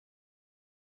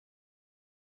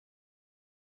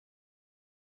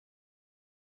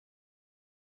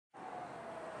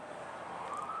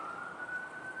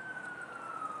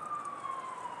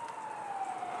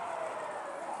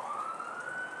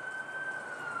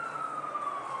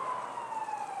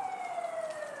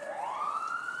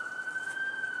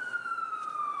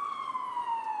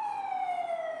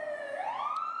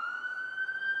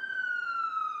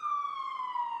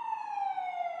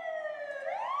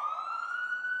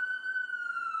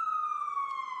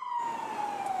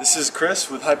This is Chris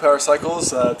with High Power Cycles.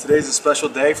 Today's a special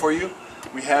day for you.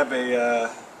 We have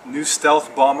a new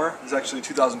stealth bomber. It's actually a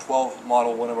 2012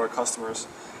 model, one of our customers.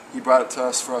 He brought it to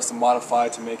us for us to modify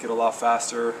to make it a lot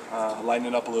faster, lighten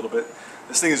it up a little bit.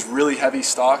 This thing is really heavy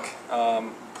stock.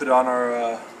 Put it on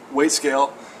our weight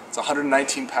scale. It's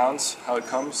 119 pounds, how it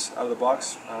comes out of the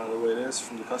box, the way it is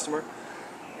from the customer.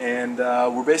 And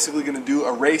we're basically going to do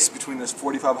a race between this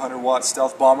 4500 watt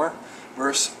stealth bomber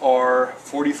versus our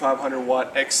 4500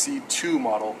 watt XC-2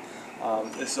 model.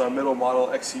 This is our middle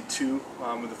model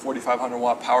XC-2 with a 4500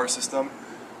 watt power system.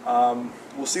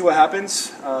 We'll see what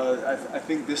happens. I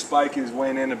think this bike is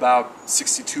weighing in about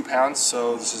 62 pounds,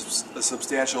 so this is a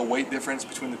substantial weight difference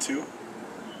between the two.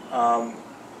 Yeah,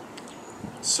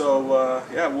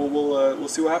 we'll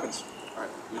see what happens. All right,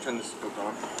 let me turn this book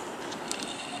on.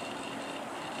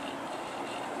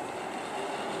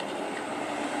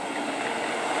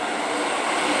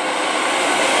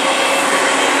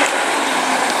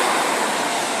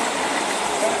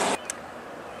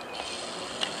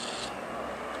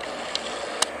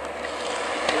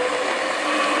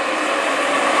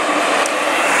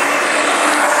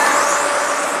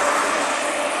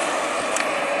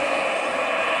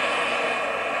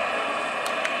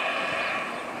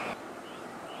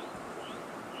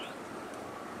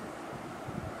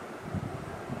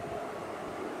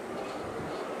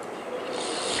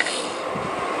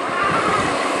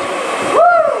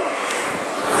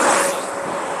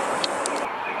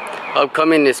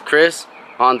 Upcoming is Chris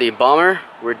on the bomber.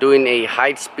 We're doing a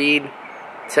high speed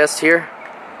test here.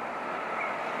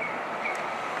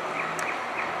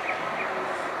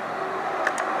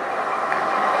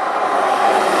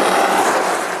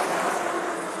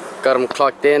 Got him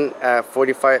clocked in at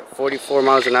 44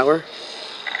 miles an hour.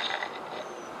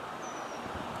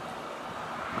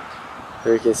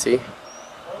 There you can see.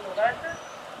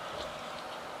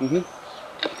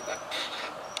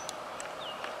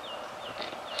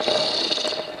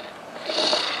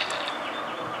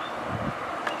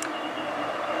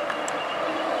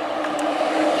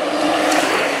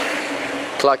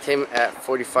 Clocked him at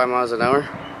 45 miles an hour.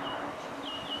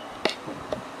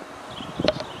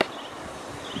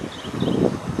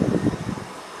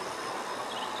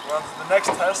 We're on to the next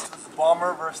test. It's the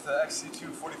bomber versus the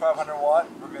XC-2 4500 watt.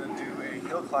 We're going to do a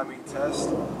hill climbing test.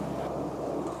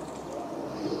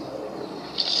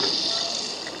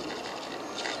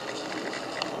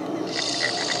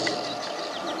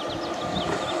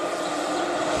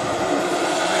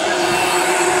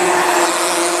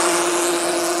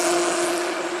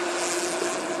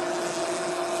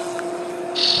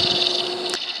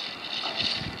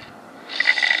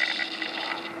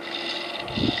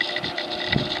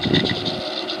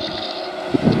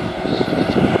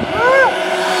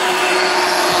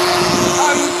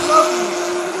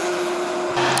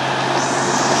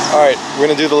 Alright, we're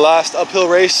going to do the last uphill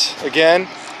race again.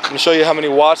 I'm going to show you how many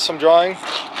watts I'm drawing.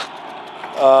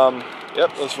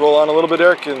 Yep, let's roll on a little bit,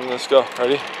 Eric, and let's go.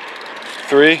 Ready?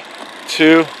 3,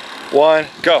 2, 1,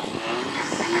 go.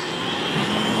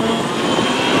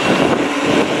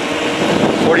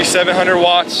 4,700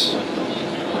 watts.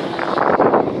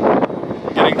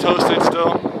 Getting toasted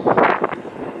still.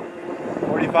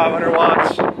 4,500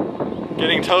 watts.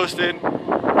 Getting toasted.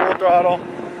 Full throttle.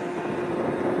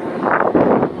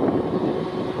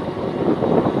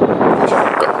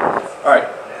 Alright,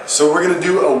 so we're going to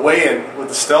do a weigh-in with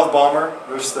the stealth bomber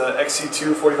versus the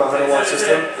XC-2 4500 watt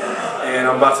system, and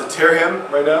I'm about to tear him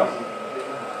right now.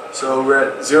 So we're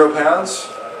at 0 pounds,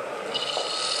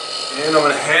 and I'm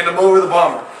going to hand him over the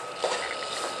bomber.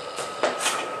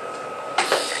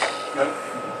 Yep.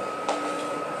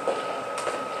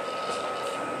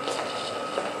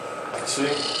 Let's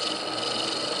see.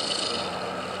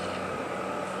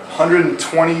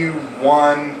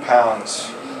 121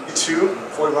 pounds.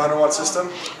 4500 watt system.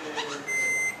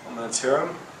 I'm going to tear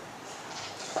him.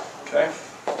 Okay.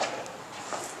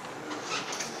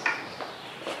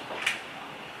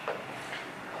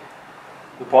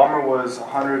 The bomber was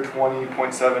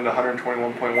 120.7 to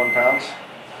 121.1 pounds.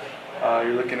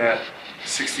 You're looking at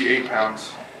 68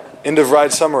 pounds. End of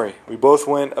ride summary. We both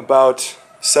went about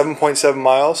 7.7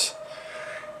 miles.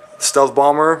 The stealth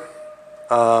bomber,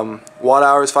 watt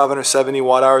hours 570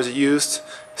 watt hours it used.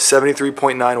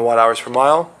 73.9 watt hours per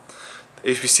mile. The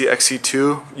HPC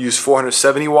XC-2 used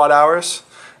 470 watt hours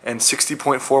and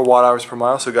 60.4 watt hours per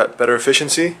mile, so it got better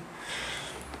efficiency.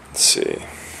 Let's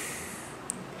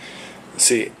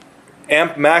see.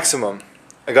 Amp maximum.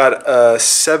 I got a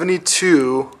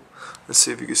 72. Let's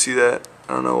see if you can see that.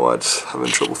 I don't know what's having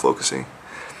trouble focusing.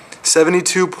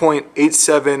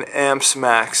 72.87 amps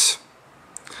max.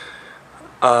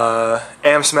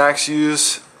 Amps max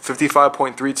use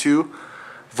 55.32.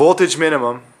 Voltage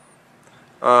minimum,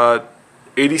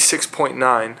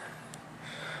 86.9.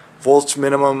 Volts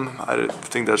minimum, I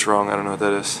think that's wrong, I don't know what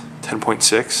that is,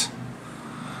 10.6.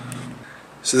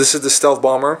 So this is the Stealth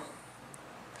Bomber.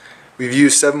 We've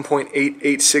used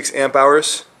 7.886 amp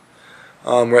hours.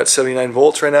 We're at 79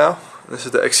 volts right now. This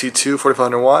is the XC-2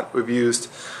 4500 watt. We've used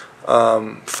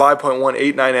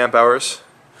 5.189 amp hours.